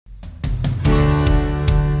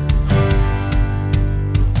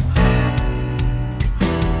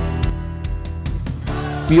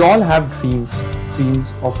We all have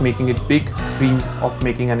dreams of making it big, dreams of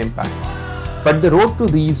making an impact. But the road to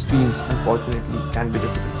these dreams, unfortunately, can be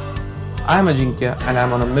difficult. I am Ajinkya and I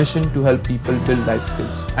am on a mission to help people build life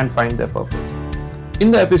skills and find their purpose. In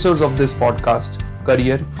the episodes of this podcast,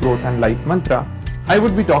 Career, Growth and Life Mantra, I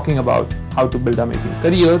would be talking about how to build amazing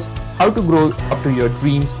careers, how to grow up to your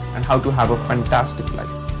dreams, and how to have a fantastic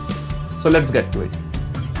life. So let's get to it.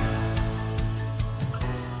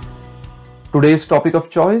 Today's topic of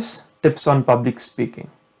choice, tips on public speaking.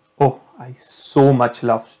 Oh, I so much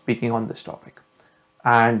love speaking on this topic.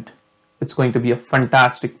 And it's going to be a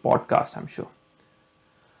fantastic podcast, I'm sure.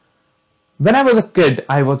 When I was a kid,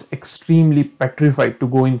 I was extremely petrified to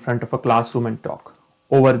go in front of a classroom and talk.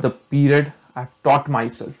 Over the period, I've taught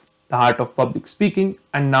myself the art of public speaking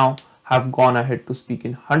and now have gone ahead to speak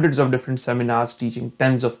in hundreds of different seminars teaching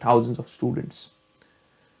tens of thousands of students.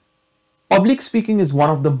 Public speaking is one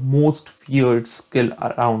of the most feared skill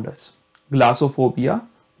around us. Glossophobia,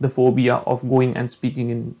 the phobia of going and speaking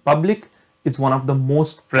in public, is one of the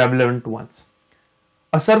most prevalent ones.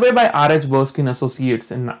 A survey by R.H. Burskin Associates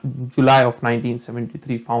in July of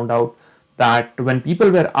 1973 found out that when people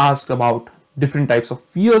were asked about different types of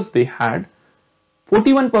fears they had,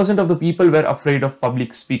 41% of the people were afraid of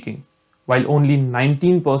public speaking, while only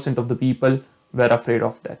 19% of the people were afraid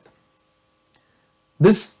of death.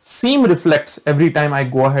 This same reflects every time I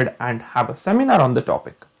go ahead and have a seminar on the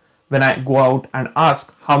topic. When I go out and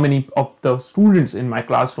ask how many of the students in my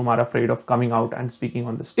classroom are afraid of coming out and speaking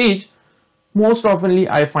on the stage, most oftenly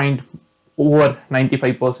I find over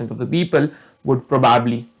 95% of the people would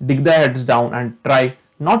probably dig their heads down and try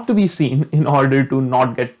not to be seen in order to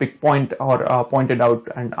not get pointed out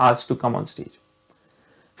and asked to come on stage.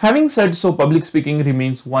 Having said so, public speaking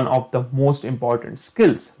remains one of the most important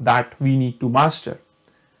skills that we need to master.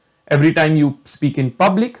 Every time you speak in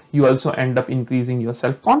public, you also end up increasing your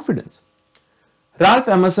self-confidence. Ralph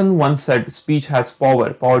Emerson once said, speech has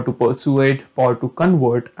power to persuade, power to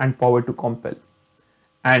convert, and power to compel.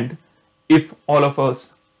 And if all of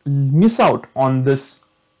us miss out on this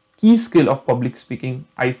key skill of public speaking,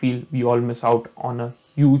 I feel we all miss out on a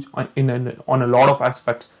lot of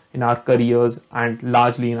aspects in our careers and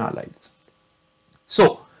largely in our lives.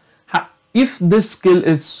 So, if this skill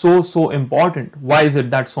is so important, why is it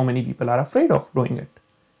that so many people are afraid of doing it?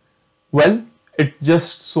 Well, it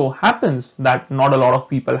just so happens that not a lot of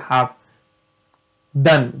people have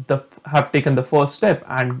taken the first step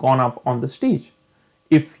and gone up on the stage.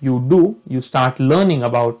 If you do, you start learning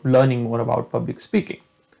more about public speaking.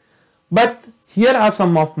 But here are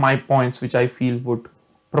some of my points which I feel would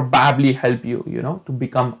probably help you, to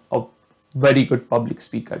become a very good public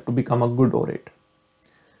speaker, to become a good orator.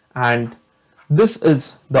 And this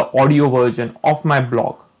is the audio version of my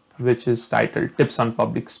blog, which is titled Tips on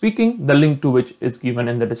Public Speaking, the link to which is given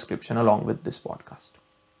in the description along with this podcast.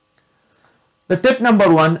 The tip number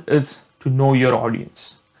 1 is to know your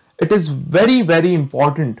audience. It is very, very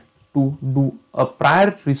important to do a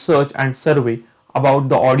prior research and survey about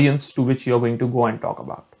the audience to which you are going to go and talk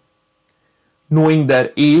about. Knowing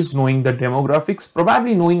their age, knowing the demographics,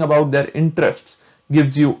 probably knowing about their interests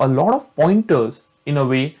gives you a lot of pointers in a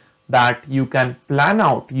way that you can plan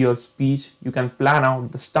out your speech, you can plan out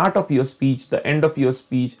the start of your speech, the end of your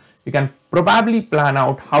speech, you can probably plan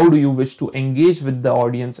out how do you wish to engage with the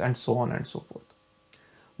audience and so on and so forth.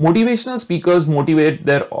 Motivational speakers motivate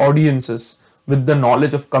their audiences with the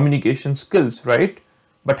knowledge of communication skills, right?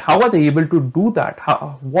 But how are they able to do that?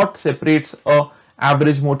 What separates an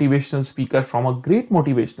average motivational speaker from a great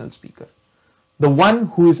motivational speaker? The one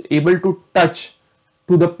who is able to touch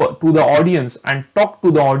to the audience and talk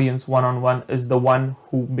to the audience one-on-one is the one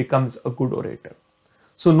who becomes a good orator.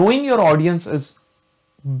 So knowing your audience is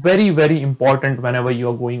very, very important whenever you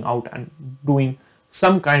are going out and doing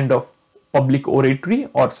some kind of public oratory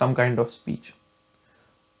or some kind of speech.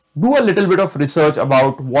 Do a little bit of research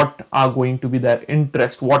about what are going to be their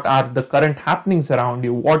interests, what are the current happenings around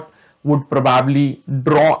you, what would probably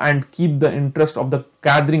draw and keep the interest of the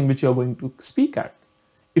gathering which you are going to speak at.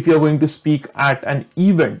 If you are going to speak at an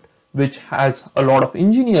event which has a lot of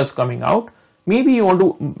engineers coming out, maybe you want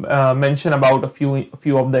to mention about a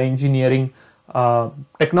few of the engineering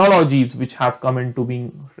technologies which have come into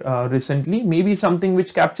being recently, maybe something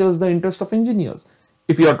which captures the interest of engineers.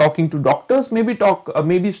 If you are talking to doctors,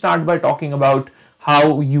 maybe start by talking about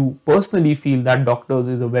how you personally feel that doctors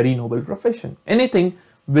is a very noble profession. Anything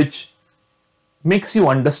which makes you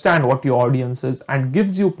understand what your audience is and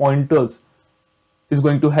gives you pointers is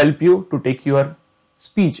going to help you to take your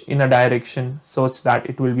speech in a direction such that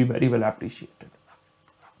it will be very well appreciated.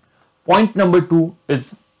 Point number 2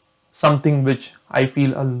 is something which I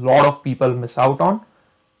feel a lot of people miss out on,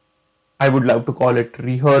 I would love to call it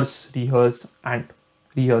rehearse, rehearse, and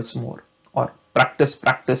rehearse more, or practice,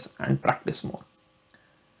 practice, and practice more.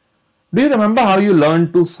 Do you remember how you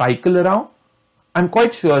learned to cycle around? I'm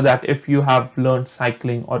quite sure that if you have learned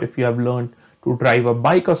cycling or if you have learned to drive a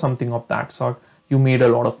bike or something of that sort, you made a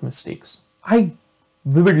lot of mistakes. I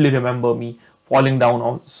vividly remember me falling down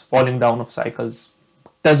of cycles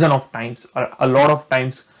dozen of times, a lot of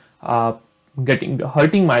times, getting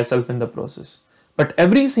hurting myself in the process. But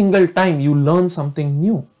every single time you learn something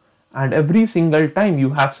new, and every single time you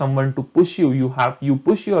have someone to push you, you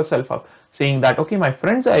push yourself up, saying that okay, my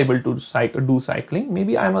friends are able to do cycling,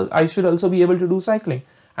 maybe I should also be able to do cycling.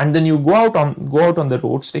 And then you go out on the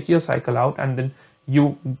roads, take your cycle out, and then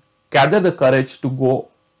you gather the courage to go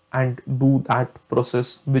and do that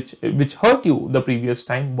process which hurt you the previous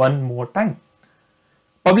time one more time.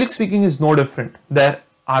 Public speaking is no different. There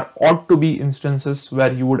ought to be instances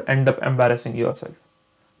where you would end up embarrassing yourself.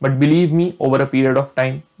 But believe me, over a period of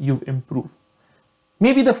time, you improve.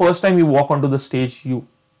 Maybe the first time you walk onto the stage, you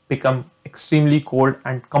become extremely cold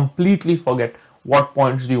and completely forget what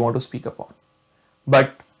points do you want to speak upon.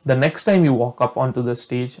 But the next time you walk up onto the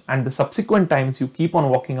stage and the subsequent times you keep on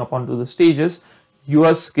walking up onto the stages,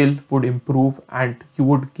 your skill would improve and you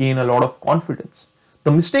would gain a lot of confidence.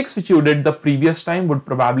 The mistakes which you did the previous time would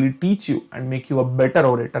probably teach you and make you a better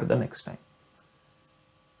orator the next time.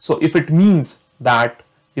 So if it means that,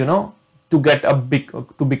 to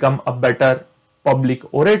become a better public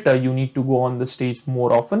orator, you need to go on the stage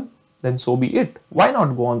more often, then so be it. Why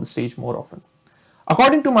not go on the stage more often?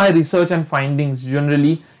 According to my research and findings,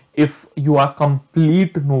 generally, if you are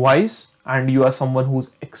complete novice and you are someone who's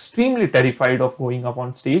extremely terrified of going up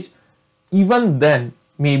on stage, even then,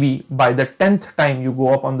 maybe by the 10th time you go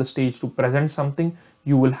up on the stage to present something,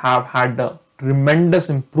 you will have had a tremendous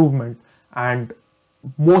improvement, and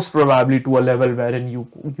most probably to a level wherein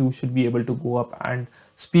you should be able to go up and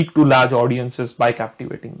speak to large audiences by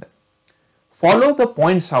captivating them. Follow the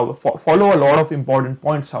points, however, follow a lot of important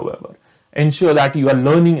points, however. Ensure that you are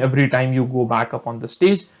learning every time you go back up on the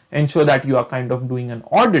stage. Ensure that you are kind of doing an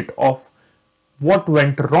audit of what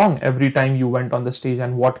went wrong every time you went on the stage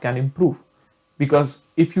and what can improve. Because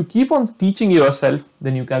if you keep on teaching yourself,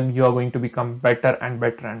 then you are going to become better and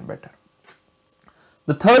better and better.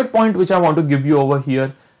 The third point which I want to give you over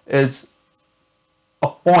here is a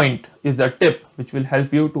tip which will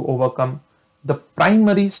help you to overcome the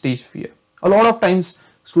primary stage fear. A lot of times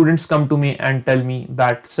students come to me and tell me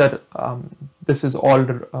that, sir, this is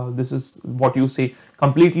what you say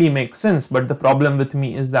completely makes sense, but the problem with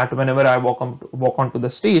me is that whenever I walk onto the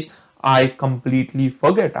stage, I completely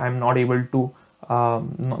forget. I'm not able to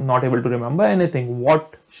remember anything.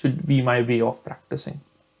 What should be my way of practicing?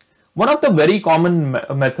 One of the very common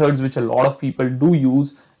methods which a lot of people do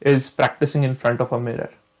use is practicing in front of a mirror.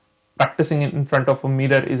 Practicing in front of a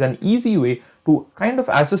mirror is an easy way to kind of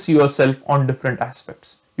assess yourself on different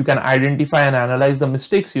aspects. You can identify and analyze the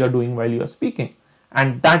mistakes you are doing while you are speaking,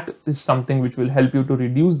 and that is something which will help you to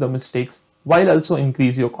reduce the mistakes while also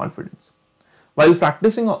increase your confidence. While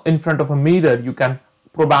practicing in front of a mirror, you can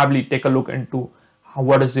probably take a look into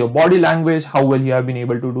what is your body language, how well you have been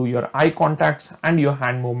able to do your eye contacts and your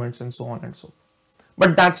hand movements and so on and so forth.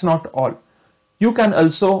 But that's not all. You can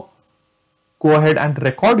also go ahead and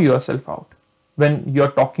record yourself out. When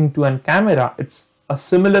you're talking to a camera, it's a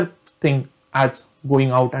similar thing as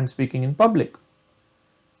going out and speaking in public.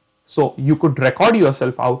 So you could record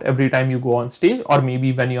yourself out every time you go on stage, or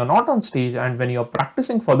maybe when you're not on stage and when you're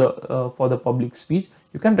practicing for the public speech,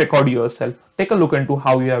 you can record yourself, take a look into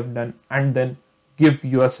how you have done, and then give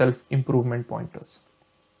yourself improvement pointers.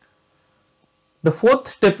 The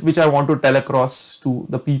fourth tip which I want to tell across to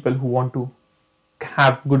the people who want to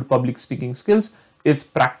have good public speaking skills is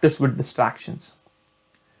practice with distractions.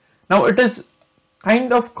 Now it is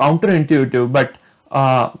kind of counterintuitive, but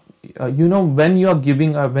when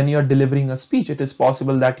you're delivering a speech, it is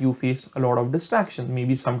possible that you face a lot of distraction.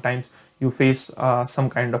 Maybe sometimes you face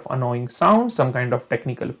some kind of annoying sound, some kind of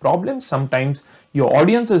technical problem. Sometimes your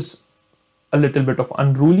audience is a little bit of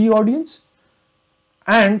unruly audience,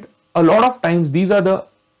 and a lot of times these are the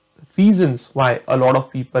reasons why a lot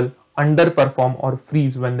of people underperform or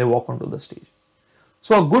freeze when they walk onto the stage.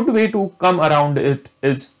 So a good way to come around it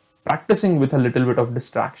is practicing with a little bit of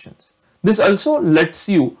distractions. This also gives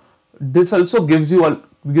you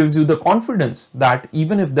the confidence that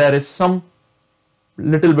even if there is some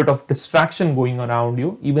little bit of distraction going around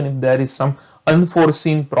you, even if there is some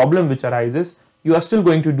unforeseen problem which arises, you are still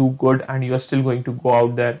going to do good and you are still going to go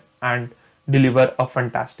out there and deliver a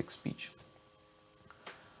fantastic speech.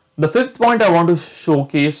 The fifth point I want to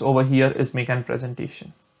showcase over here is make an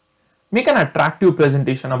presentation. Make an attractive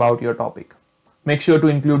presentation about your topic. Make sure to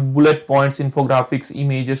include bullet points, infographics,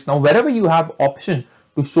 images. Now, wherever you have option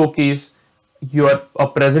to showcase your a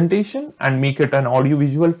presentation and make it an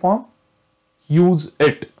audio-visual form, use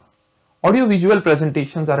it. Audio-visual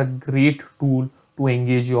presentations are a great tool to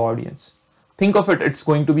engage your audience. Think of it, it's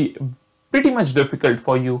going to be pretty much difficult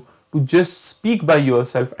for you to just speak by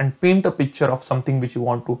yourself and paint a picture of something which you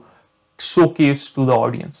want to showcase to the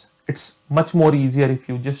audience. It's much more easier if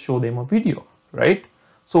you just show them a video, right?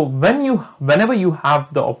 So whenever you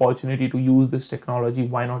have the opportunity to use this technology,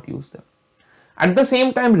 why not use them? At the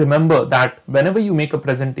same time, remember that whenever you make a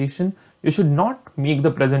presentation, you should not make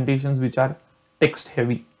the presentations which are text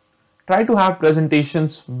heavy. Try to have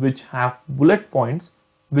presentations which have bullet points,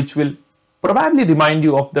 which will probably remind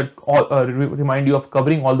you of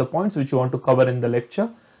covering all the points which you want to cover in the lecture,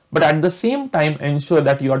 but at the same time ensure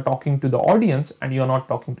that you are talking to the audience and you are not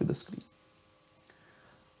talking to the screen.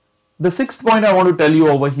 The sixth point I want to tell you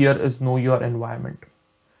over here is know your environment.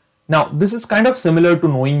 Now, this is kind of similar to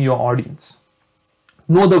knowing your audience.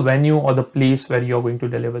 Know the venue or the place where you are going to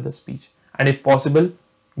deliver the speech, and if possible,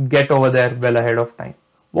 get over there well ahead of time.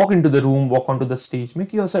 Walk into the room, walk onto the stage,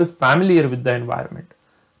 make yourself familiar with the environment.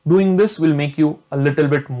 Doing this will make you a little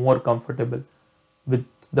bit more comfortable with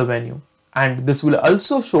the venue, and this will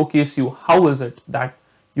also showcase you how is it that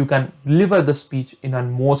you can deliver the speech in a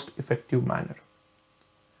most effective manner.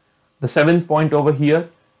 The seventh point over here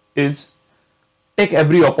is take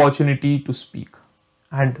every opportunity to speak,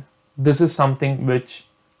 and this is something which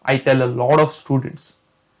I tell a lot of students.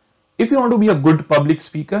 If you want to be a good public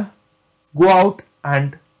speaker, go out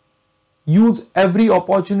and use every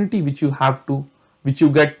opportunity which you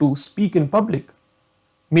get to speak in public.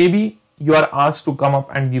 Maybe you are asked to come up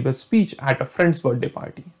and give a speech at a friend's birthday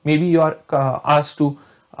party. Maybe you are asked to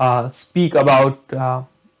speak about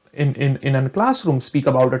in a classroom, speak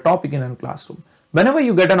about a topic in a classroom. Whenever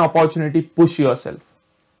you get an opportunity, push yourself.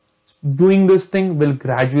 Doing this thing will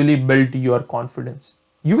gradually build your confidence.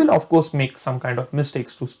 You will of course make some kind of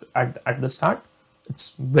mistakes at the start.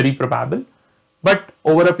 It's very probable. But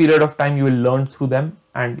over a period of time, you will learn through them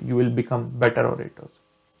and you will become better orators.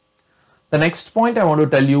 The next point I want to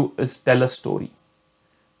tell you is tell a story.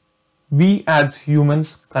 We as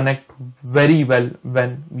humans connect very well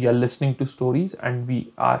when we are listening to stories and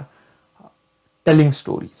we are telling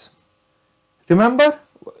stories. Remember,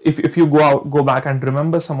 if you go back and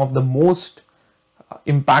remember some of the most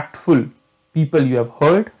impactful people you have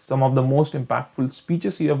heard, some of the most impactful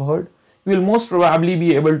speeches you have heard, you will most probably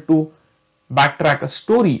be able to backtrack a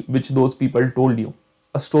story which those people told you,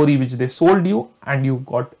 a story which they sold you, and you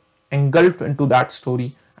got engulfed into that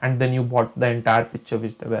story, and then you bought the entire picture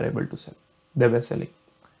which they were able to sell. They were selling.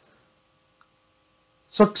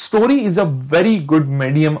 So story is a very good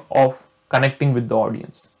medium of connecting with the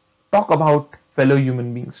audience. Talk about fellow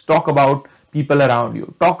human beings. Talk about people around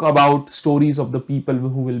you. Talk about stories of the people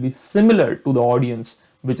who will be similar to the audience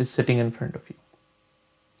which is sitting in front of you.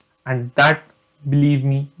 And that, believe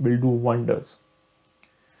me, will do wonders.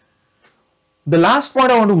 The last point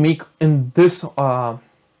I want to make in this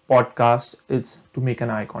podcast is to make an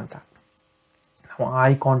eye contact. Now,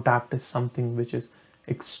 eye contact is something which is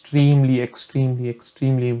extremely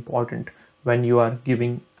important when you are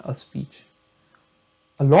giving a speech.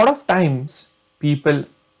 A lot of times, people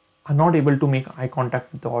are not able to make eye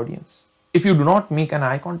contact with the audience. If you do not make an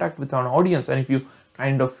eye contact with an audience, and if you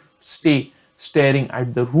kind of stay staring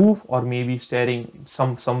at the roof or maybe staring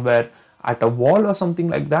somewhere at a wall or something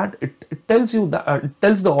like that, it tells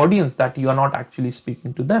the audience that you are not actually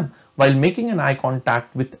speaking to them. While making an eye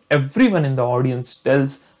contact with everyone in the audience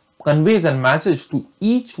conveys a message to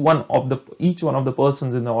each one of the people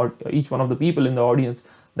in the audience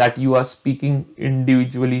that you are speaking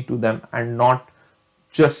individually to them and not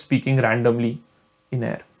just speaking randomly in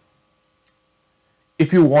air.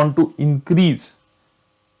 If you want to increase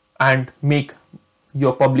and make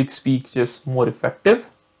your public speeches more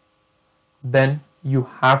effective, then you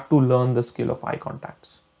have to learn the skill of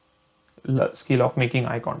making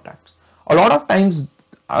eye contacts. A lot of times,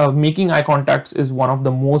 making eye contacts is one of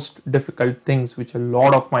the most difficult things which a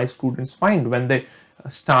lot of my students find when they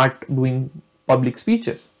start doing public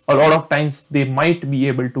speeches. A lot of times they might be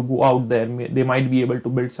able to go out there, they might be able to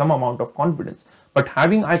build some amount of confidence, but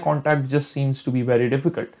having eye contact just seems to be very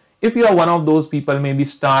difficult. If you are one of those people, maybe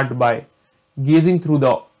start by gazing through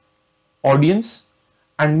the audience,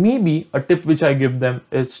 and maybe a tip which I give them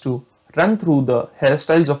is to run through the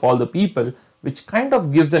hairstyles of all the people, which kind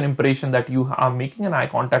of gives an impression that you are making an eye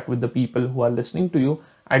contact with the people who are listening to you.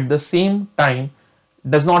 At the same time,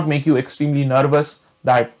 does not make you extremely nervous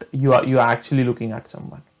that you are actually looking at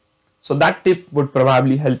someone. So that tip would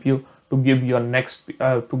probably help you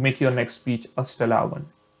to make your next speech a stellar one.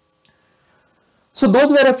 So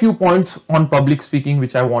those were a few points on public speaking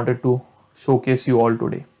which I wanted to showcase you all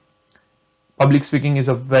today. Public speaking is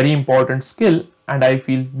a very important skill, and I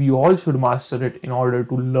feel we all should master it in order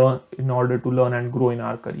to learn and grow in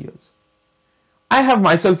our careers. I have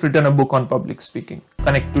myself written a book on public speaking,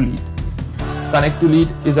 Connect to Lead. Connect to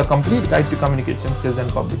Lead is a complete guide to communication skills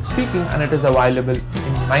and public speaking, and it is available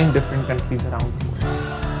in 9 different countries around the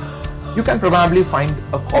world. You can probably find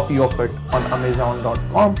a copy of it on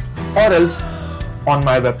Amazon.com or else on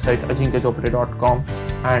my website ajinkyachopadey.com,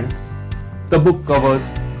 and the book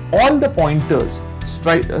covers all the pointers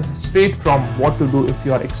straight from what to do if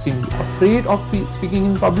you are extremely afraid of speaking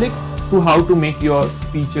in public to how to make your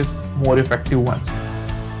speeches more effective ones.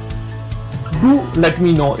 Do let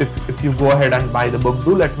me know if you go ahead and buy the book.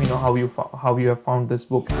 Do let me know how you have found this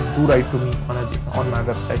book, and do write to me on my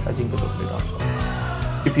website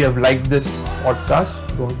ajinkyachopadey.com. If you have liked this podcast,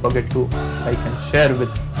 don't forget to like and share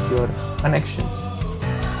with your connections.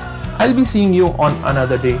 I'll be seeing you on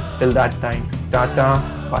another day. Till that time, tata,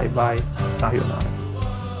 bye bye, sayonara.